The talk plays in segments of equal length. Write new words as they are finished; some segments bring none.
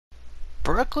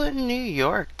Brooklyn, New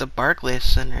York, the Barclays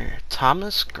Center.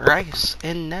 Thomas Greiss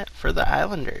in net for the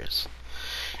Islanders.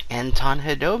 Anton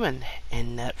Khudobin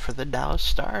in net for the Dallas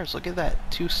Stars. Look at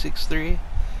that, 263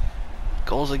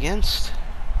 goals against.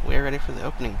 We're ready for the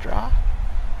opening draw.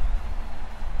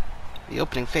 The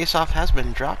opening faceoff has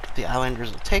been dropped. The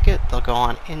Islanders will take it. They'll go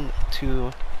on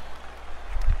into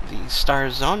the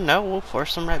Stars zone. No, we'll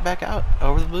force them right back out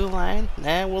over the blue line.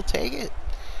 Nah, we'll take it.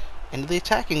 Into the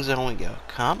attacking zone we go.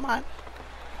 Come on.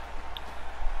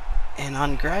 And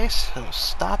on Greiss, he'll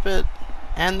stop it.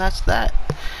 And that's that.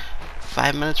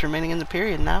 5 minutes remaining in the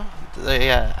period now.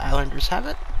 The Islanders have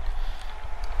it.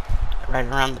 Right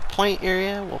around the point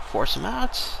area. We'll force them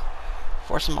out.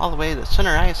 Force them all the way to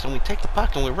center ice. And we take the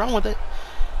puck and we run with it.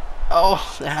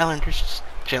 Oh, the Islanders just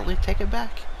gently take it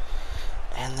back.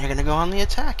 And they're going to go on the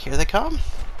attack. Here they come.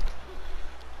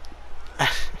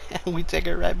 And we take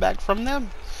it right back from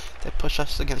them. They push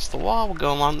us against the wall. We'll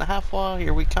go along the half wall.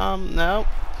 Here we come. No.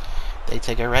 They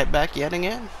take it right back yet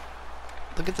again.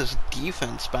 Look at this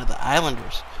defense by the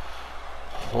Islanders.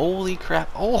 Holy crap.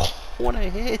 Oh, what a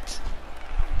hit.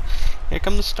 Here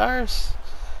come the Stars.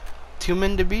 2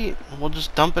 men to beat. We'll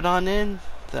just dump it on in.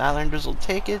 The Islanders will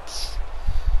take it.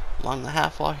 Along the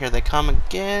half wall. Here they come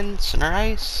again. Center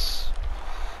ice.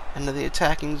 Into the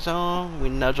attacking zone. We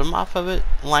nudge them off of it.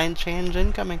 Line change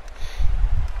incoming.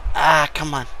 Ah,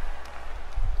 come on.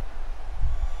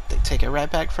 They take it right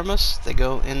back from us. They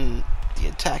go in the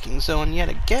attacking zone yet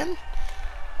again.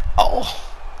 Oh,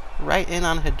 right in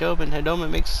on Khudobin. Khudobin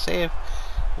makes a save.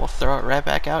 We'll throw it right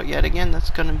back out yet again. That's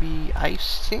going to be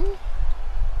icing.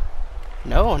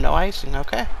 No icing.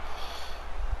 Okay.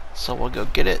 So we'll go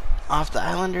get it off the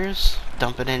Islanders.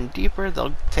 Dump it in deeper.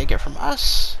 They'll take it from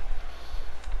us.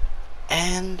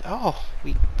 And, oh,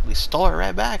 we stole it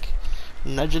right back.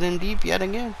 Nudge it in deep yet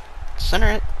again. Center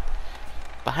it.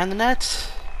 Behind the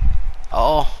net.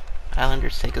 Oh,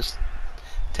 Islanders take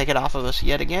it off of us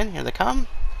yet again. Here they come.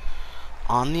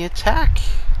 On the attack.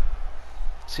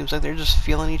 Seems like they're just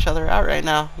feeling each other out right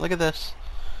now. Look at this.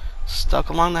 Stuck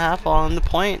along the half wall in the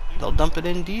point. They'll dump it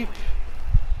in deep.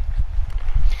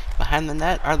 Behind the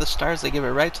net are the Stars. They give it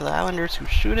right to the Islanders, who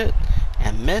shoot it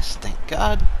and miss. Thank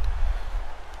God.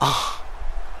 Oh,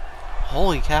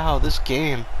 holy cow, this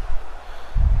game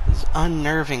is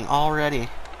unnerving already.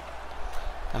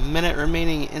 A minute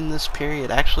remaining in this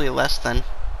period. Actually less than.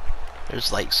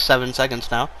 There's like 7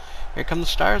 seconds now. Here come the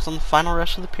Stars on the final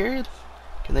rush of the period.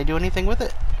 Can they do anything with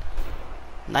it?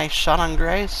 Nice shot on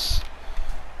Greiss.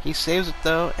 He saves it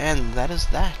though, and that is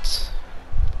that.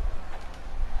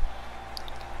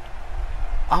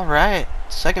 Alright,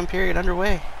 second period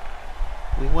underway.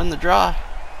 We win the draw.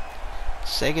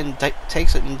 Seguin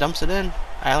takes it and dumps it in.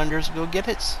 Islanders go get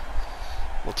it.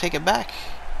 We'll take it back.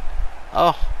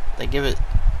 Oh, they give it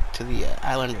to the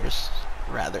Islanders,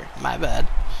 rather. My bad.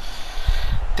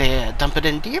 They dump it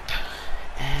in deep.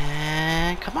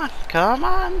 And come on, come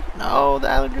on. No, the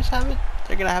Islanders have it.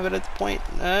 They're going to have it at the point.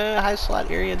 High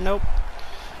slot area, nope.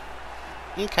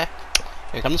 Okay.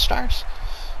 Here come the Stars.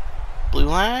 Blue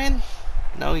line.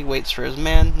 No, he waits for his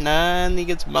man. None. He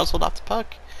gets muscled off the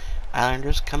puck.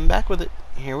 Islanders come back with it.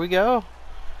 Here we go.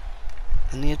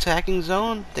 In the attacking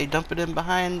zone, they dump it in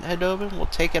behind Khudobin. We'll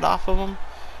take it off of him.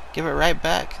 Give it right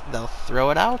back. They'll throw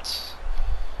it out.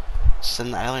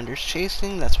 Send the Islanders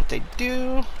chasing. That's what they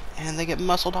do. And they get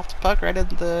muscled off the puck right in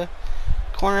the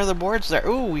corner of the boards there.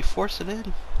 Ooh, we force it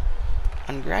in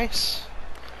on Greiss.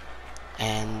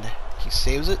 And he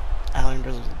saves it.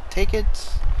 Islanders will take it.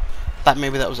 Thought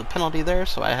maybe that was a penalty there,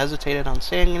 so I hesitated on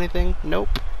saying anything.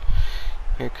 Nope.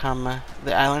 Here come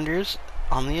the Islanders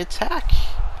on the attack.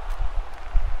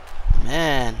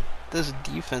 Man, this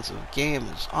defensive game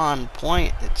is on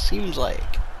point, it seems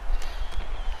like.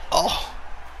 Oh,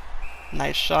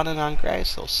 nice shot in on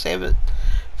Greiss. He'll save it,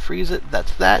 freeze it.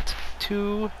 That's that.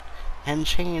 2 and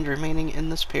change remaining in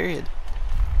this period.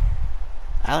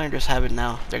 Islanders have it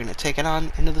now. They're going to take it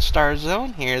on into the Star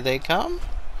zone. Here they come.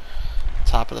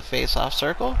 Top of the face-off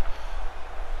circle.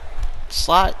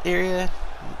 Slot area.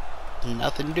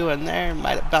 Nothing doing there.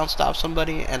 Might have bounced off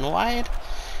somebody and wide.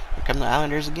 Here come the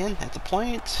Islanders again at the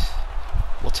point.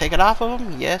 We'll take it off of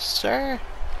them. Yes, sir.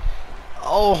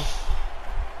 Oh.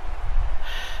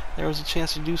 There was a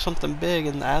chance to do something big,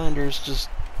 and the Islanders just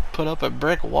put up a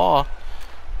brick wall.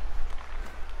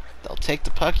 They'll take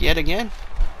the puck yet again.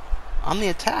 On the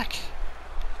attack.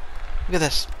 Look at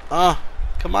this.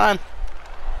 Come on.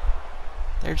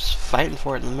 They're just fighting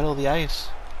for it in the middle of the ice.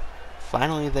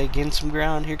 Finally, they gain some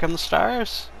ground. Here come the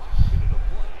Stars.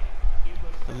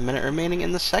 A minute remaining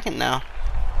in the second now.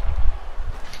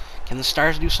 Can the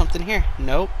Stars do something here?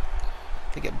 Nope.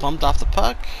 They get bumped off the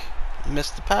puck.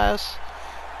 Missed the pass.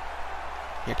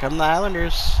 Here come the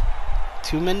Islanders.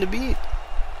 2 men to beat.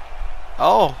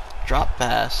 Oh, drop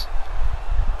pass.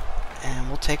 And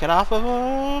we'll take it off of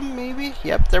him, maybe?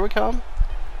 Yep, there we come.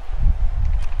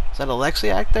 Is that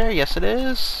Alexiak there? Yes, it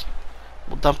is.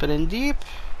 We'll dump it in deep.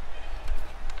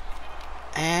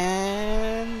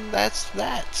 And that's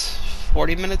that.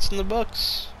 40 minutes in the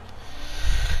books.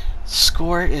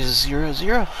 Score is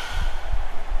 0-0.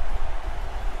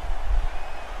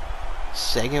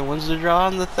 Seguin wins the draw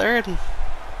in the third.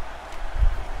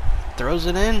 Throws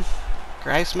it in.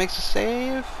 Grice makes a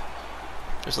save.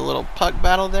 There's a little puck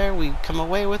battle there. We come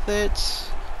away with it.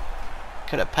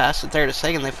 Could have passed it there to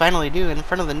Seguin. They finally do. In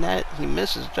front of the net. He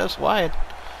misses just wide.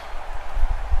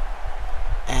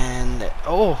 And,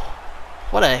 oh,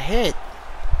 what a hit.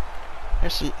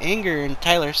 There's some anger in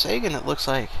Tyler Seguin, it looks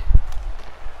like.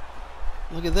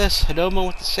 Look at this. Hidoma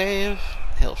with the save.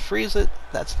 He'll freeze it.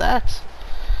 That's that.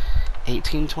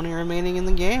 18:20 remaining in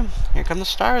the game. Here come the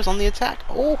Stars on the attack.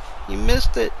 Oh, he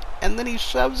missed it. And then he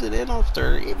shoves it in off the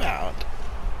rebound.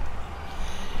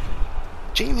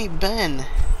 Jamie Benn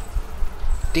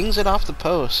dings it off the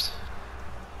post.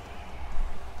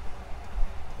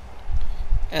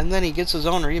 And then he gets his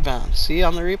own rebound. See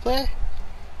on the replay?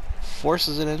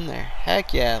 Forces it in there.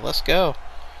 Heck yeah, let's go.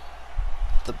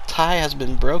 The tie has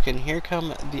been broken. Here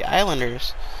come the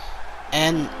Islanders.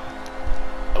 And,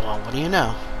 well, what do you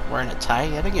know? We're in a tie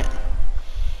yet again.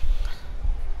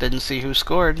 Didn't see who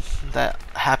scored. That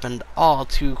happened all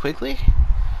too quickly.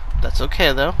 That's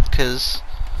okay, though, because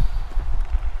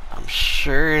I'm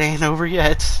sure it ain't over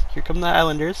yet. Here come the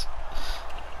Islanders.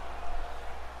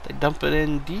 They dump it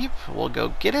in deep. We'll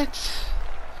go get it.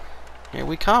 Here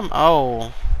we come.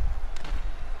 Oh.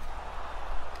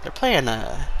 They're playing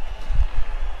a...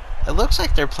 It looks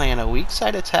like they're playing a weak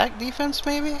side attack defense,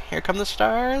 maybe? Here come the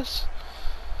Stars.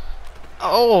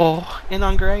 Oh, in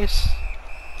on Grice.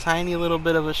 Tiny little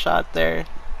bit of a shot there.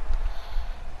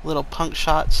 Little punk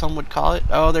shot, some would call it.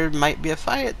 Oh, there might be a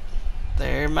fight.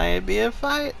 There might be a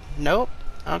fight. Nope.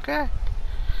 Okay.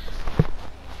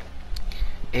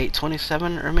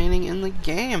 8:27 remaining in the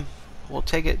game. We'll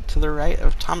take it to the right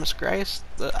of Thomas Grice.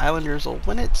 The Islanders will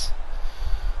win it.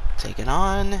 Take it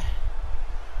on.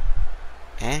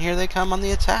 And here they come on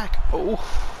the attack. Oh.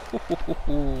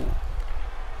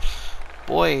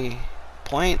 Boy.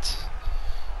 Point.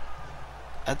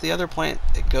 At the other point,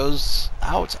 it goes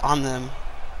out on them.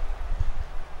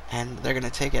 And they're going to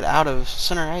take it out of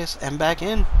center ice and back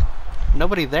in.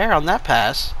 Nobody there on that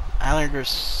pass.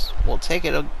 Islanders will take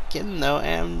it again, though,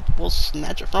 and we'll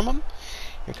snatch it from them.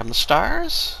 Here come the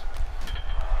Stars.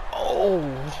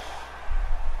 Oh.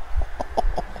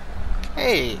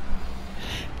 Okay.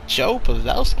 Joe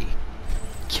Pavelski,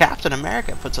 Captain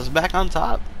America, puts us back on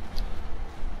top.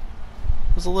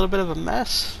 It was a little bit of a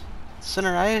mess.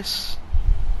 Center ice.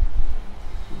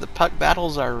 The puck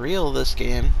battles are real this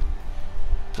game.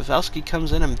 Pavelski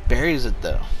comes in and buries it,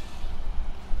 though.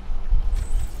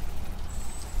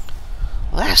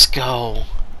 Let's go.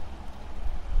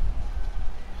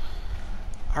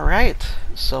 Alright,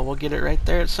 so we'll get it right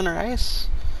there at center ice.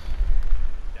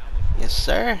 Yes,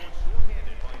 sir.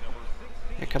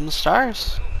 Here come the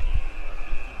Stars.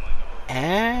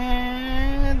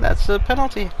 And that's a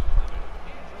penalty.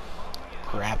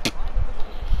 Crap.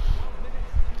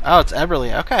 Oh, it's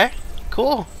Eberle. Okay,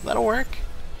 cool. That'll work.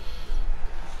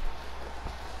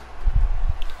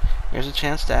 Here's a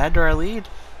chance to add to our lead.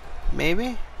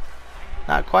 Maybe.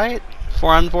 Not quite.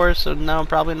 4-on-4, so no,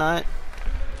 probably not.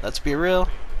 Let's be real.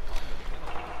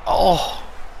 Oh!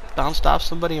 Bounced off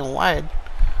somebody in wide.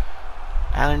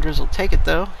 Islanders will take it,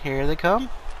 though. Here they come.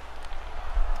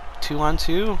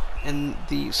 2-on-2 in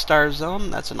the Star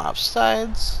zone. That's an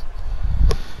offsides.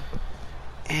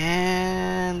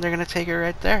 And they're going to take it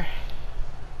right there.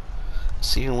 Let's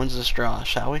see who wins this draw,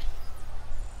 shall we?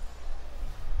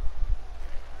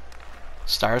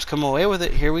 Stars come away with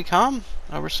it. Here we come.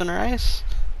 Over center ice.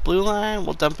 Blue line.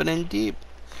 We'll dump it in deep.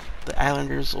 The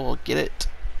Islanders will get it.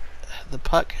 The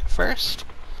puck first.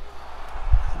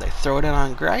 They throw it in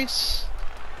on Grice.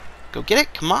 Go get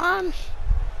it. Come on.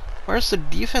 Where's the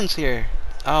defense here?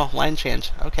 Oh, line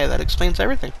change. Okay, that explains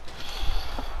everything.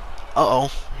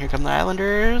 Uh-oh. Here come the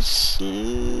Islanders.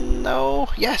 No.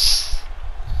 Yes.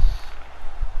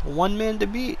 1 man to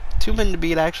beat. 2 men to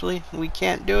beat, actually. We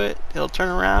can't do it. It'll turn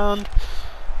around.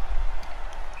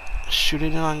 Shoot it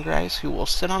in on Grice, who will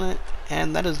sit on it.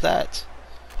 And that is that.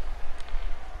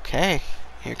 Okay.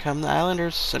 Here come the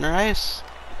Islanders. Center ice.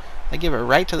 They give it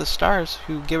right to the Stars,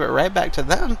 who give it right back to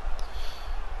them.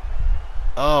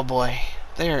 Oh, boy.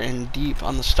 They are in deep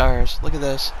on the Stars. Look at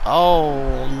this.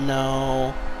 Oh,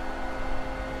 no.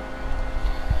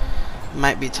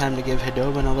 Might be time to give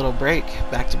Hedobin a little break.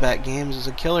 Back-to-back games is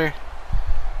a killer.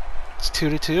 It's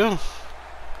 2-2.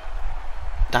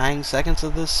 Dying seconds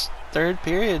of this third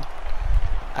period.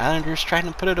 Islanders trying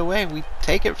to put it away. We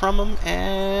take it from them,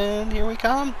 and here we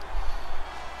come.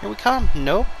 Here we come.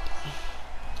 Nope.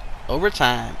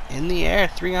 Overtime. In the air.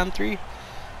 3-on-3.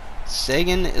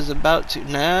 Seguin is about to...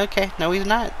 No, okay. No, he's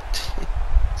not.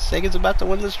 Seguin's about to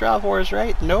win this draw for us,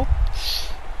 right? Nope.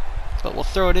 But we'll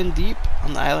throw it in deep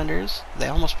on the Islanders. They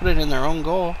almost put it in their own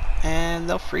goal, and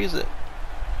they'll freeze it.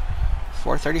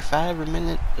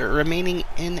 4:35 remaining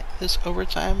in this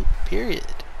overtime period.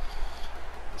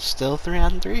 Still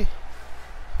 3-on-3,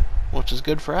 which is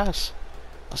good for us.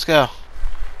 Let's go.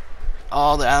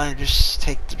 Oh, the Islanders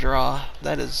take the draw.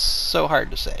 That is so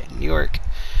hard to say. New York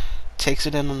takes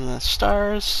it in on the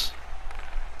Stars.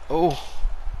 Oh.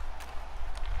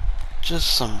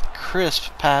 Just some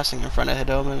crisp passing in front of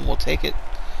Hedobin. We'll take it.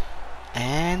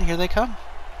 And here they come.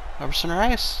 Over center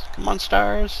ice. Come on,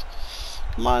 Stars.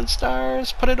 Come on,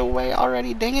 Stars. Put it away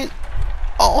already. Dang it.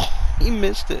 Oh, he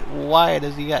missed it wide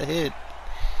as he got hit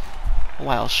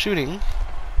while shooting.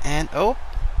 And, oh.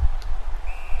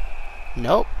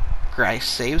 Nope. Grice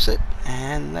saves it.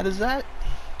 And that is that.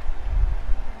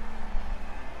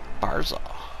 Barzal.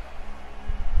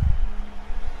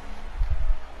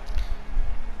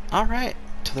 Alright,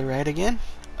 to the right again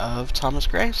of Thomas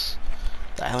Greiss.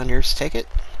 The Islanders take it.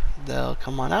 They'll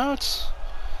come on out.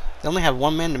 They only have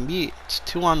one man to beat. It's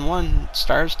 2-on-1.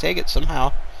 Stars take it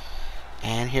somehow.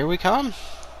 And here we come.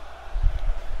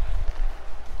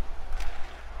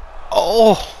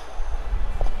 Oh!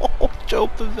 Joe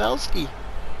Pavelski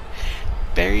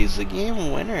buries the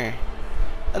game winner.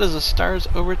 That is a Stars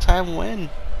overtime win.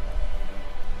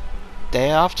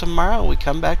 Day off tomorrow. We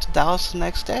come back to Dallas the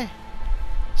next day.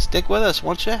 Stick with us,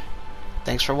 won't you?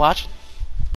 Thanks for watching.